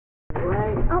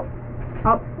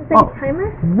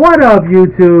Timer? What up,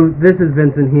 YouTube? This is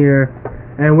Vincent here,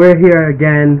 and we're here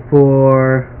again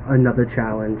for another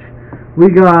challenge. We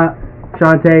got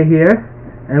Chante here,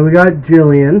 and we got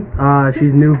Jillian.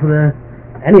 She's new for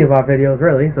any of our videos,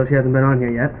 really, so she hasn't been on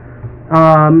here yet.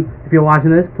 If you're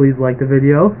watching this, please like the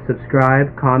video,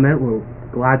 subscribe, comment. We're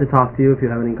glad to talk to you if you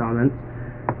have any comments.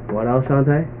 What else,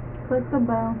 Chante? Click the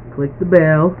bell. Click the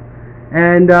bell.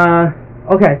 And,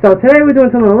 okay, so today we're doing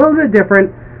something a little bit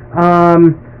different.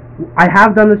 I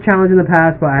have done this challenge in the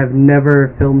past, but I've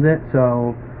never filmed it,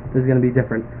 so this is going to be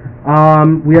different.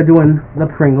 We are doing the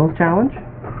Pringles challenge.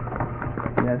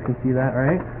 You guys can see that,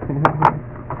 right?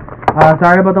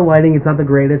 Sorry about the lighting, it's not the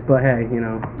greatest, but hey, you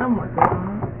know. I'm working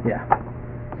on it. Yeah.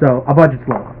 So, our budget's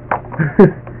low.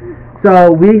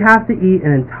 So, we have to eat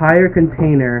an entire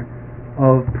container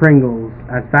of Pringles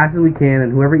as fast as we can,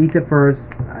 and whoever eats it first,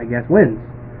 I guess, wins.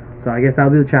 So, I guess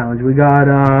that'll be the challenge. We got,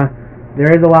 there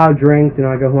is a lot of drinks, you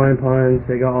know, I got Hawaiian Punch,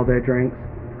 they got all their drinks.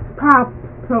 Propel.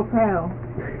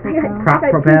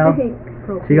 Propel?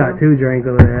 She got 2 drinks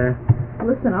over there.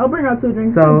 Listen, I'll bring out 2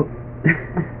 drinks. So,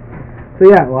 so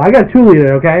yeah, well, I got 2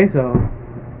 liters, okay, so.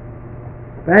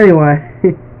 But anyway,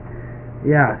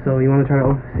 yeah, so you want to try to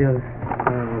open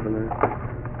that?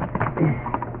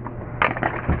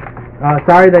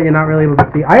 Sorry that you're not really able to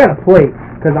see. I got a plate,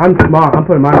 because I'm smart. I'm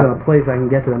putting mine on a plate so I can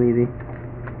get to them easy.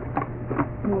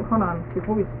 Well, hold on,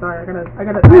 before we start, I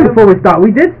gotta. Before we start,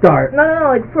 we did start.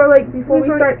 No, before we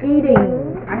start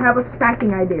eating, I have a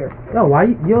stacking idea. Yo,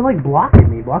 why you're like blocking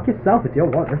me? Block yourself. It's your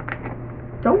water.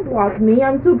 Don't block me.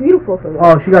 I'm too beautiful for that.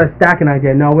 Oh, she got a stacking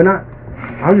idea. No, we're not.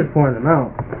 I'm just pouring them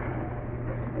out.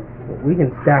 We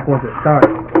can stack once it starts.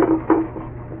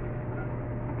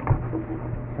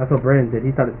 That's what Brandon did.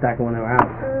 He started stacking when they were out.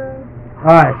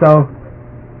 Alright, so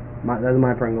that's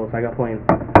my Pringles. I got plain.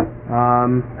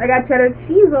 I got cheddar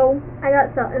cheese-o. I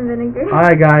got salt and vinegar.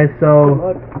 Alright, guys,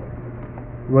 so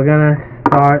we're gonna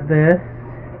start this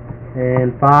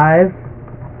in 5,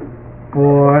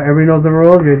 4. Everybody knows the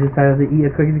rules. You just have to eat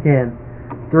as quick as you can.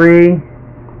 3,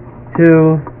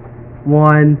 2,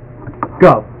 1,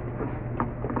 go.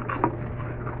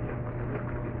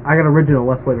 I got original,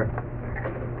 less flavor.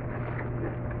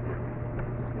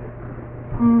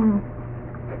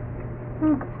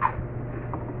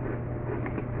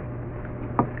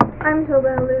 I'm so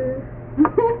gonna lose.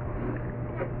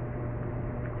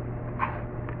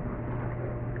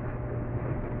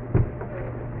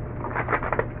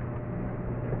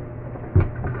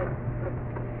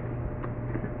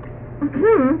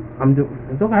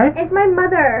 It's okay. It's my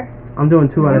mother. I'm doing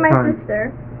 2 at a time. And my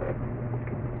sister.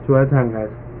 2 at a time, guys.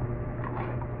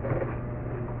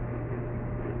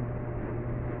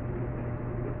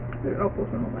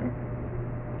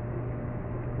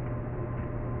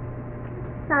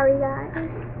 Sorry, guys.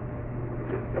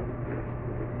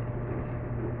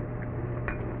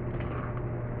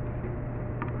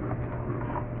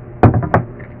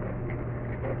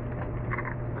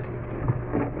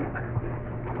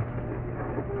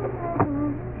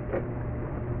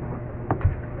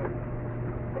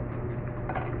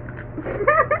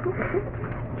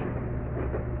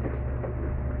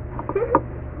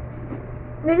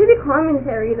 There should be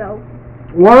commentary, though.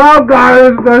 What up,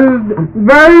 guys? This is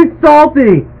very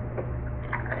salty.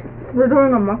 We're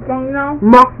doing a mukbang now?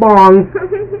 Mukbang.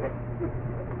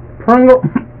 Pringle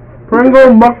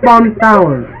mukbang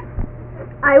challenge.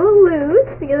 I will lose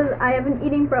because I have an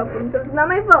eating problem, so it's not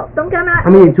my fault. Don't come at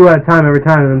me. I'm eating 2 at a time every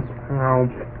time, and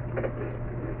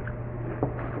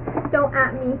Don't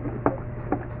at me.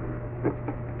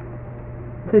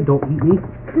 Say don't eat me.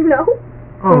 No.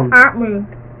 Don't at me.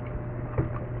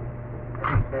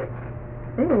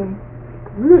 Ew.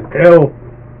 Ew.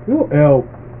 Ew.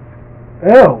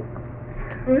 Ew.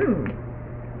 Ew.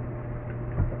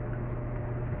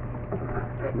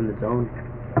 I'm in the zone.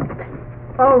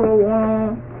 Oh,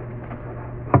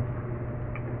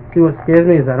 See, what scares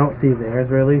me is I don't see theirs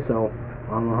really, so I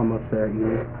don't know how much they're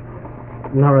eating.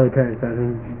 I'm not really paying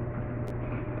attention.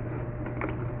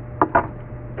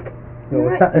 Yo,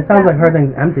 it sounds like her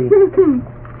thing's empty.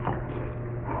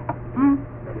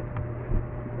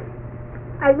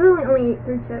 I literally only ate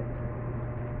 3 chips.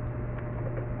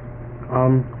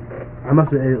 I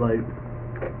must have ate like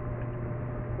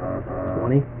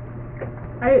 20.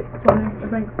 I ate 20, I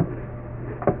think.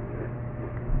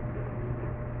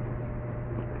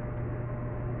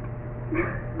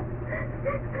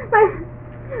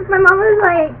 My mom was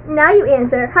like, now you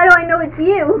answer. How do I know it's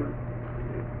you?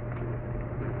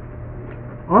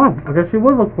 Oh, I guess she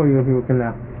would look for you if you were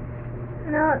kidnapped.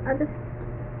 No, I just...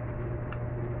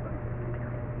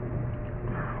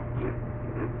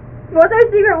 What's our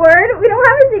secret word? We don't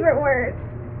have a secret word.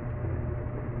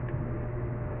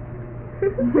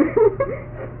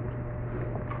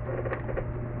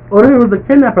 Oh, it was the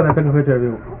kidnapper that took a picture of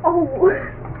you. Oh.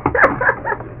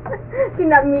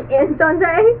 Kidnap me and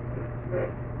Chante?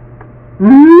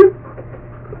 Mm-hmm.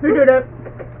 Who did it?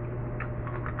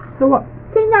 So what?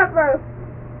 Kidnapper.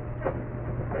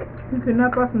 You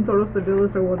kidnap us and told us to do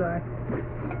this or we'll die.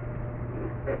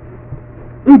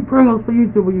 Eat Pringles for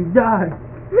you till you die.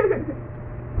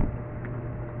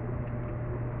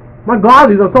 My God,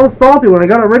 these are so salty. When I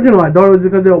got original, I thought it was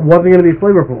because it wasn't going to be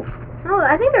flavorful. No,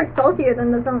 I think they're saltier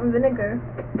than the salt and vinegar.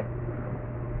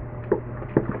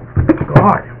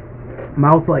 God,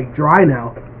 mouth's like dry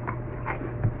now.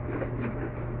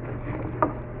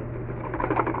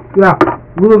 Yeah,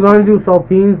 we were going to do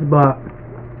saltines, but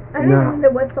I didn't know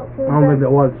there was saltine. I don't think there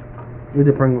was. We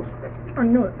did Pringles. I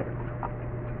knew it.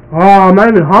 Oh, I'm not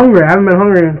even hungry. I haven't been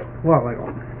hungry in, what, like...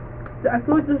 I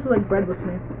feel like this is like bread with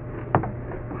me.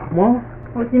 What?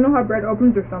 Like, you know how bread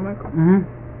opens your stomach? Mm-hmm.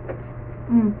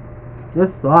 Mm. This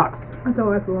sucks. That's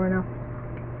how I feel right now.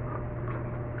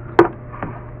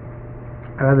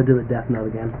 I'd rather do the death note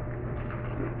again.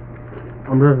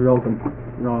 I'm just joking.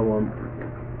 No, I won't.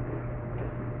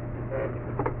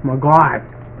 My God.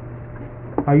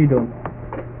 How you doing?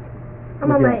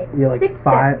 I'm on my You're like 6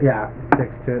 5, chips. yeah, 6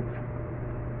 chips.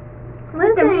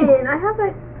 Listen, I have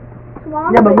like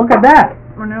swallowed. Yeah, but look at that.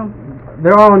 I know.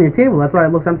 They're all on your table. That's why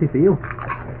it looks empty for you.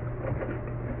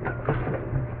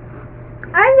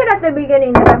 I said at the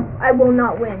beginning that I will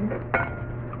not win.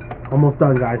 Almost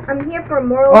done, guys. I'm here for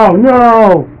moral. Oh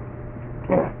no!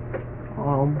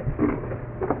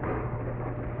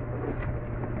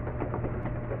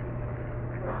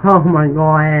 Oh my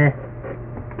God!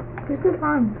 This is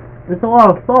fun. It's a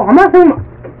lot of salt. I'm not saying.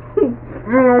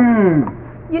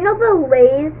 You know the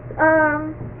Lay's,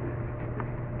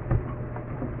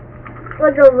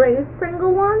 like the Lay's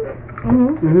Pringle ones?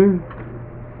 Mm-hmm.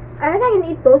 I think I can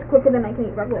eat those quicker than I can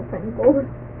eat regular Pringles.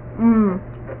 Mm.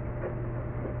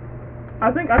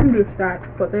 I think I can do stacks,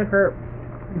 but they hurt.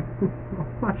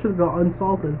 I should have got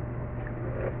unsalted.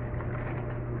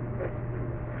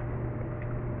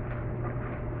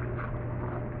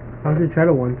 How's your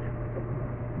cheddar ones?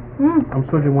 I'm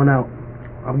switching one out.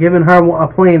 I'm giving her a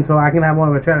plain so I can have one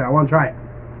of a cheddar. I want to try it.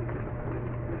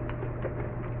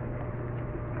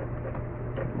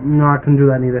 No, I couldn't do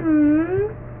that neither.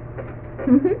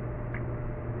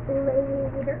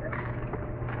 Later.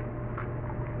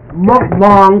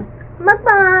 Mukbang.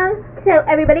 Mukbang! So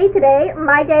everybody, today,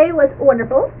 my day was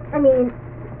wonderful. I mean,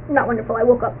 not wonderful. I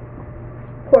woke up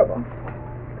horrible.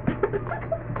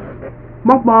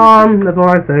 Mukbang. That's all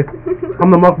I say. I'm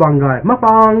the mukbang guy.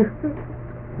 Mukbang.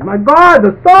 My God,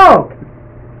 the salt!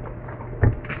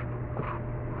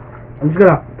 I'm just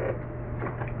gonna...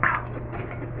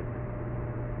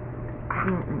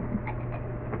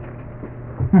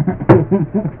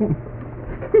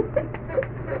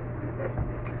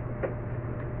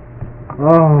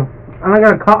 Oh, and I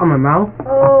got a cut on my mouth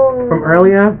from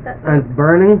earlier, and it's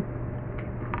burning.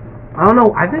 I don't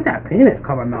know, I think that peanut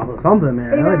cut my mouth or something,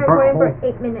 man. We've been It burnt recording a for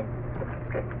 8 minutes.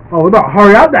 Oh, we better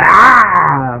hurry up there!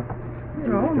 Ah!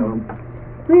 No.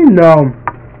 You know.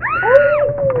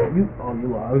 You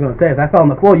I was gonna say, if I fell on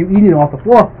the floor, you eating it off the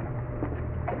floor.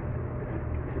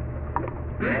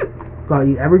 Gotta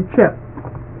eat every chip.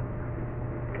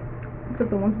 Except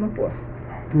the ones on the floor.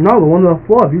 No, the ones on the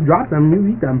floor. If you drop them, you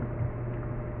eat them.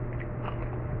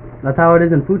 That's how it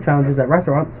is in food challenges at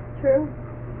restaurants. True.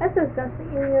 That's disgusting.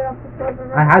 You eat it off the floor of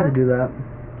a I had to restaurant. do that.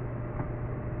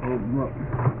 Oh, look.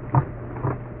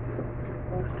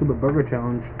 Stupid burger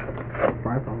challenge.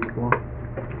 Fries on the floor.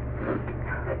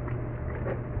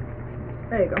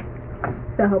 There you go.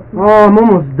 That helps me. Oh, I'm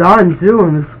almost done too,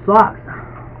 and this sucks.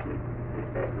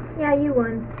 Yeah, you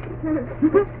won.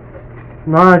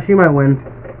 Nah, she might win.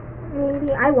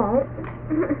 Maybe. I won't.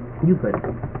 You could.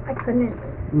 I couldn't.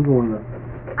 You go in there.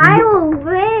 I will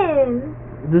win!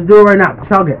 Just do it right now.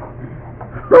 Chug it.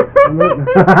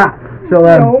 Show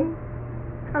them.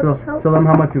 No. Show them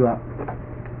how much you got.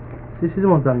 See, she's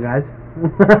almost done, guys.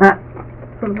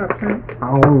 25%.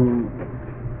 Oh.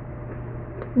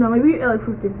 No, maybe like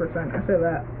 15%. I say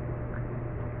that.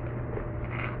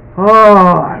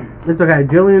 Oh, it's okay.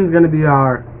 Jillian's gonna be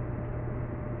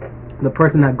the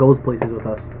person that goes places with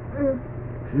us.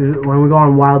 When we go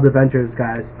on wild adventures,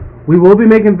 guys. We will be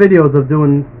making videos of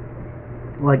doing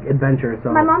like adventures.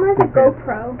 So my mom has a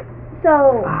GoPro,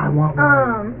 so I want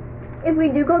one. if we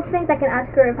do go to things, I can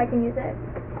ask her if I can use it.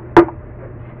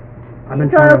 I've been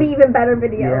So trying it'll to- be even better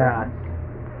video. Yeah.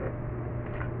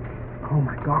 Oh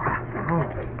my God. Oh.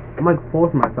 I'm like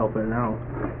forcing myself in now.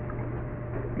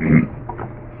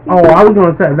 Oh, I was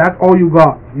gonna say, if that's all you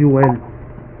got, you win.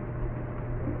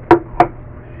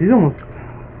 She's almost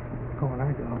going. I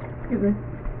go. Excuse me.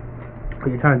 But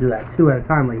you're trying to do that 2 at a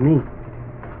time like me.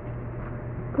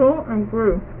 Cool and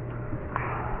through.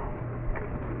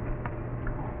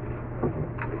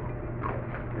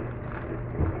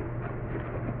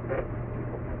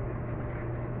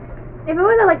 If it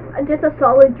was like just a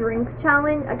solid drink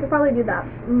challenge, I could probably do that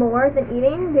more than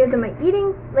eating. Because of my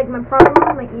eating, like my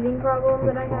eating problem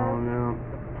that I have. No.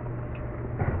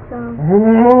 So.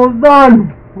 I'm almost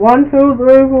done. 1, 2,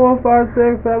 3, 4, 5,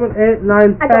 6, 7, 8,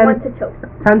 9, 10. I don't want to choke.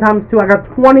 10 times 2. I got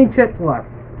 20 chips left.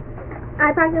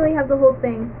 I practically have the whole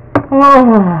thing.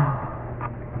 Oh.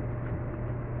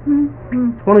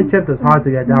 20 chips is hard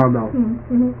to get down though.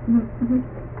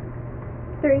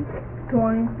 3.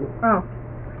 20. Oh.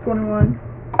 21.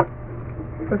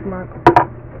 Question mark.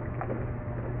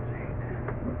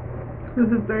 This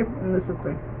is 3 and this is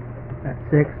 3. That's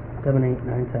 6, 7, 8,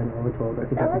 9, 10, 11, 12,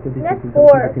 13, 14, 15, 16, 17,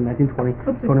 4. 18, 19, 20,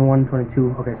 21,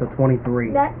 22. Okay, so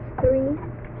 23. That's 3.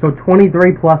 So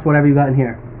 23 plus whatever you got in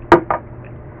here.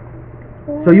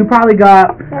 So you probably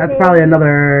got, that's probably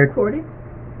another 40?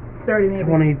 30 maybe.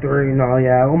 23, no,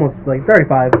 yeah, almost like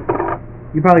 35.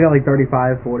 You probably got like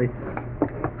 35, 40.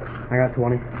 I got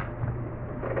 20.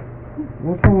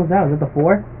 Which one was that? Was that the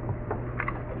 4?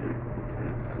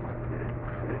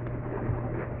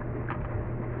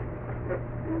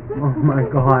 Oh my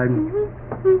god.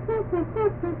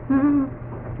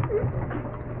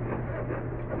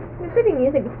 Your sitting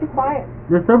music is too quiet.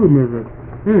 There's heavy music.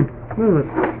 Music.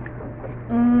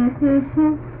 I'm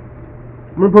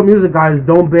gonna put music, guys.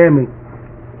 Don't ban me.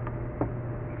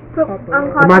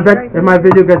 If my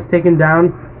video gets taken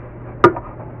down,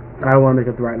 I don't want to make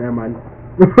it right. Never mind.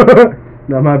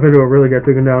 No, my video will really get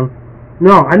taken down.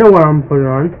 No, I know what I'm putting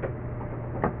on.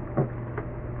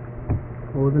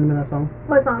 What was the name of that song?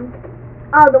 What song?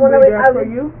 Oh, the one that Be there for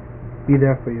you. Be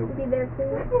there for you. Be there for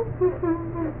you.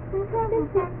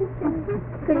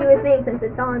 Because you would think since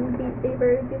it's on Beat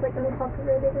Saber, it'd be like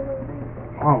uncopyrighted or something.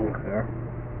 I don't care.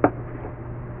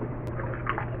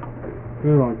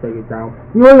 You don't take it down.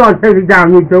 You ain't gonna take it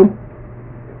down, YouTube.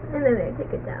 And then they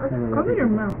take it down. Cover your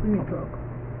mouth when you talk.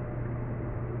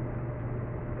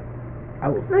 I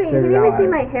will Look, you spit can it even out. see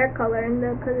my hair color in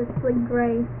the, because it's like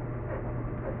gray.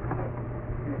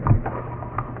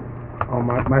 Oh,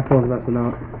 my phone's messing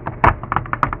up.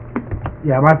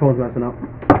 Yeah, my phone's messing up.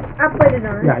 I put it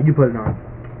on. Yeah, you put it on.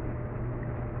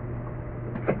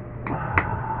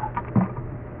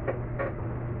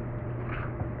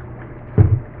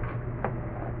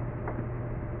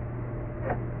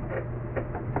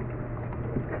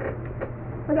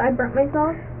 Look, I burnt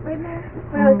myself right there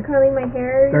when I was curling my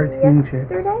hair 13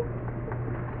 chips. yesterday.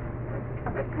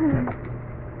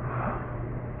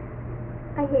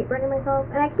 I hate burning myself,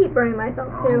 and I keep burning myself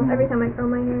too every time I curl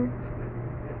my hair.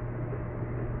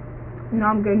 Now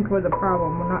I'm getting towards the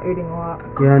problem. I'm not eating a lot.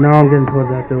 Yeah, now I'm getting towards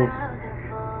that too.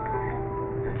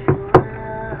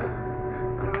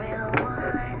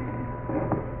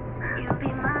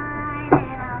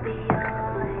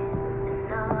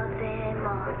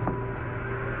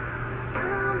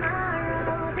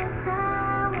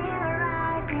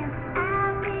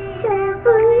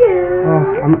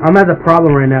 I'm at the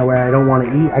problem right now where I don't want to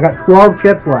eat. I got 12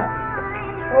 chips left.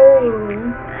 Oh.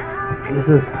 This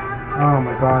is, oh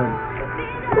my god.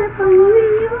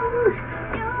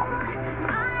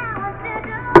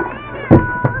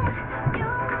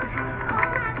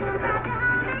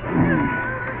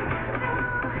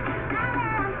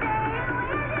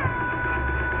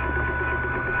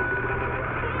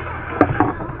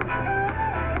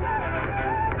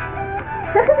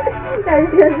 That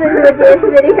was just a dance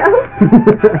video.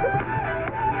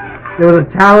 It was a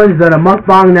challenge that a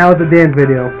mukbang, now it's a dance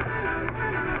video.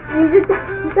 You just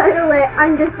title it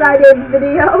Undecided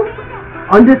Video.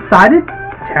 Undecided?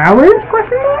 Challenge?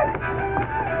 Question mark?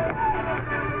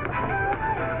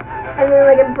 And then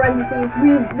like in parentheses,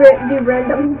 we do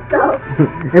random stuff.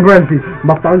 In parentheses,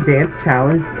 mukbang dance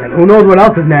challenge. Like, who knows what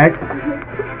else is next?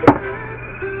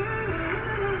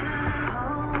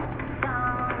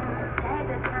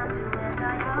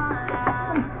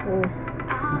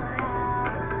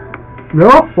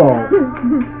 Your fault.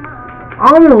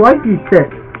 I don't even like these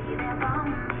chicks.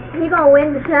 He gonna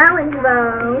win the challenge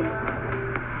though.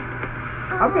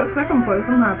 I'll get second place.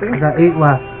 I'm happy. I got 8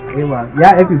 left. 8 left.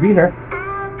 Yeah, if you beat her.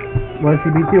 What if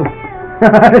she beat you?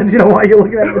 You know why you're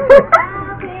looking at me?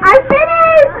 I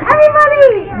finished!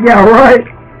 Everybody! Yeah, right.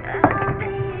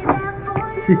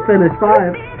 She finished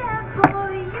 5.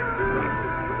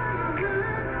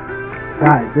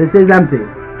 Guys, this is empty.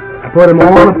 I put them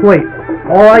all on a plate.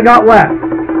 All I got left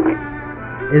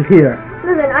is here.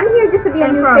 Listen, I'm here just to be a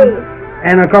new crumbs. face.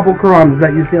 And a couple crumbs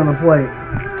that you see on the plate.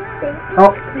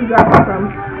 Oh, You got the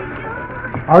crumbs.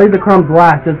 I'll eat the crumbs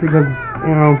last just because,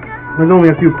 you know, there's only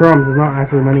a few crumbs. There's not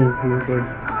actually many usually.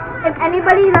 If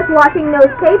anybody that's watching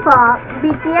knows K-pop,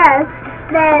 BTS,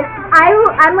 then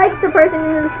I'm like the person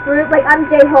in this group, like I'm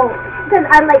J-Hope, because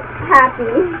I'm like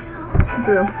happy.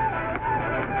 True.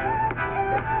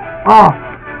 Oh!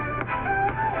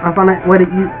 I found a way to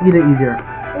eat it easier.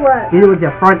 What? Eat it with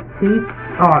your front teeth.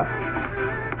 Oh.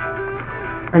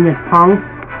 And your tongue.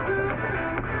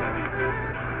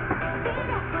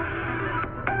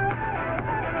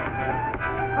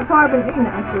 That's how I've been eating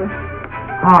it, actually.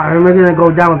 Oh, and we're gonna go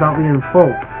down without being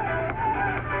full.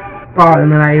 Oh,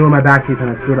 and then I ate with my back teeth and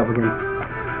I screwed up again.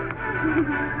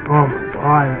 Oh my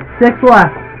god. 6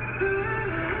 left.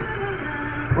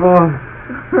 Oh.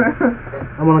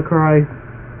 I wanna cry.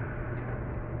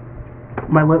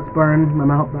 My lips burn, my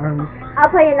mouth burns. I'll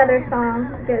play another song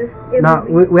because it No,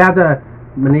 we have to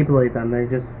manipulate them.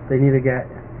 They need to get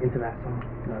into that song.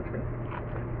 No, it's good.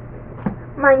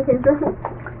 mind control.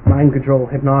 Mind control,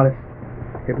 hypnosis.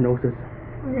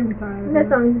 That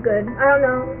song's good. I don't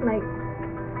know, like,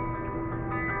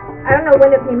 I don't know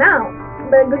when it came out,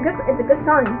 but it's a good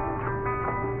song.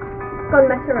 Don't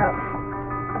mess her up.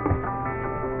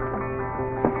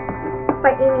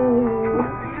 By Amy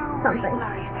something.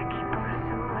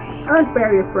 I like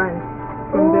Bury a Friend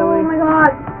from Oh Billy. my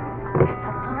god.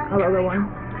 Oh, the other one.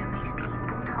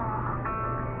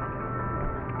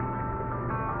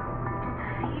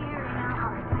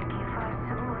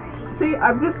 See,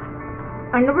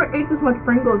 I never ate this much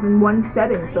Pringles in one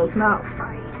setting, so it's not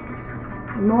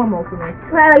normal for me.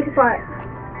 I like to fart.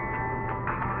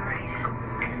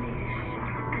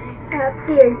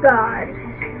 Dear God.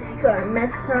 Gonna mess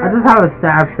her I up. just have a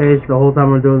sad face the whole time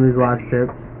we're doing these last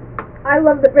tips. I just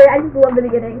love the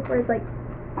beginning where it's like,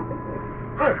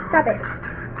 hey, stop it.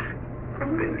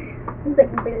 It's like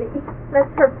Billy.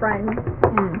 That's her friend.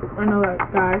 I know that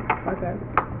guy. Okay.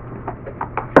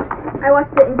 I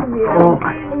watched the interview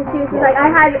and she was like,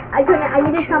 I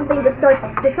needed something to start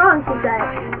the song, she said.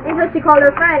 And so she called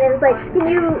her friend and was like, can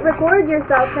you record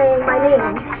yourself saying my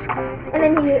name? And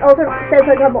then he also says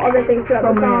a couple other things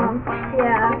throughout the song.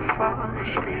 Yeah.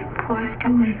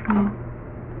 Come here.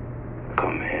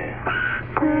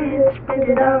 Spit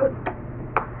it out.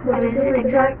 What is it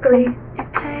exactly?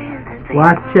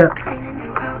 Last chip.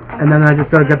 And then I just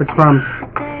gotta get the crumbs.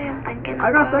 I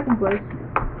got second place.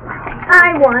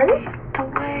 I won.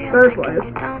 Third place.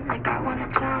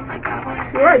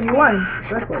 You're right, you won.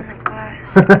 Third place.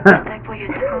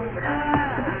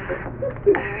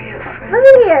 Look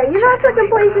at here. You're not second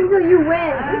place until you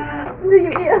win. Until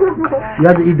you eat them all. You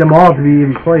have to eat them all to be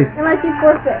even place. Unless you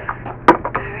forfeit.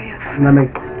 And that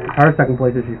makes her second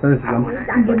place if she finishes them.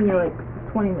 I'm giving you like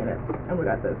 20 minutes, and we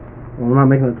got this. Well, we're not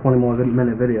making a 20 more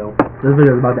minute video. This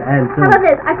video is about to end soon. How about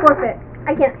this? I forfeit.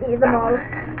 I can't eat them all.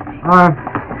 Oh.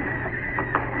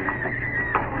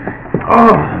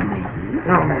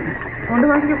 I wonder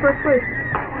if I can get first place.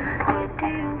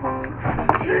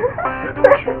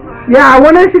 Yeah, I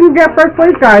wonder if she can get first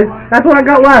place, guys. That's what I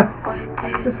got left.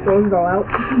 Just throws it all out.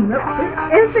 Nope.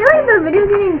 I feel like the video's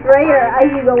getting grayer as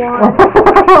you go on.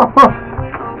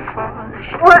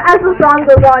 Or as the song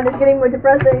goes on, it's getting more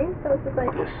depressing. So it's just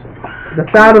like... The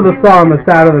sad of the song, the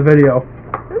sad of the video.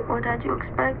 What had you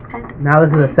expected? Now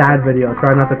this is a sad video.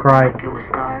 Try not to cry.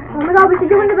 Oh my god, we should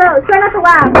do one of those. Try not to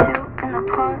laugh.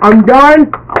 I'm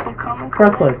done.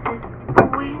 First place.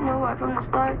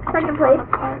 Second place.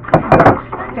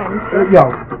 Yo.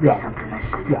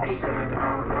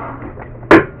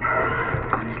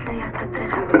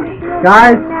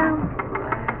 Guys,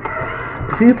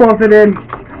 she forfeited.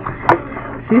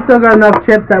 She still got enough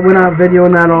chips that we're not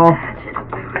videoing that all.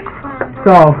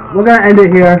 So, we're gonna end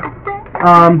it here.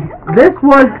 This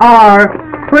was our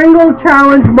Pringle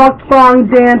Challenge mukbang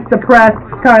dance depressed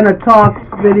kind of talk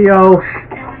video.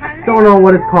 Don't know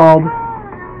what it's called.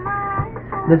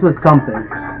 This was something.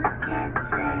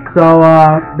 So,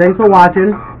 thanks for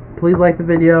watching. Please like the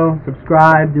video,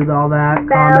 subscribe, do all that,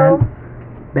 comment.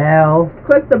 Bell.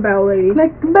 Click the bell, lady.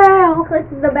 Click the bell. Click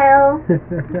the bell.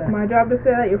 It's my job to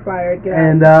say that you're fired. Get out.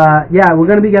 And, yeah, we're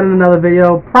gonna be getting another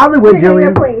video, probably with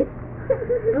Jillian.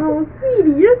 Oh,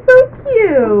 sweetie, you're so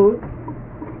cute.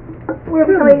 We're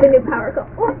becoming the new power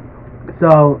couple.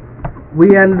 So,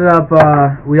 we ended up,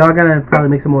 we are gonna probably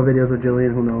make some more videos with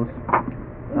Jillian, who knows.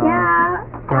 Yeah,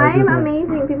 I'm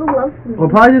amazing. People love me. We'll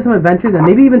probably do some adventures, and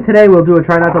maybe even today we'll do a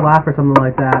try not to laugh or something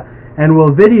like that, and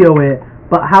we'll video it,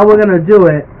 but how we're gonna do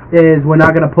it is we're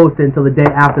not gonna post it until the day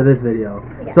after this video.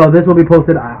 Yeah. So this will be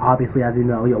posted, obviously, as you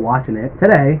know, you're watching it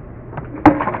today.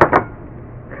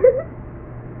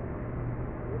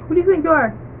 Who do you think you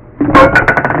are?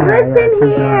 Listen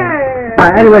here.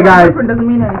 Alright, anyway guys, Different doesn't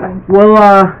mean anything.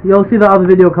 you'll see the other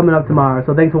video coming up tomorrow,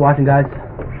 so thanks for watching guys.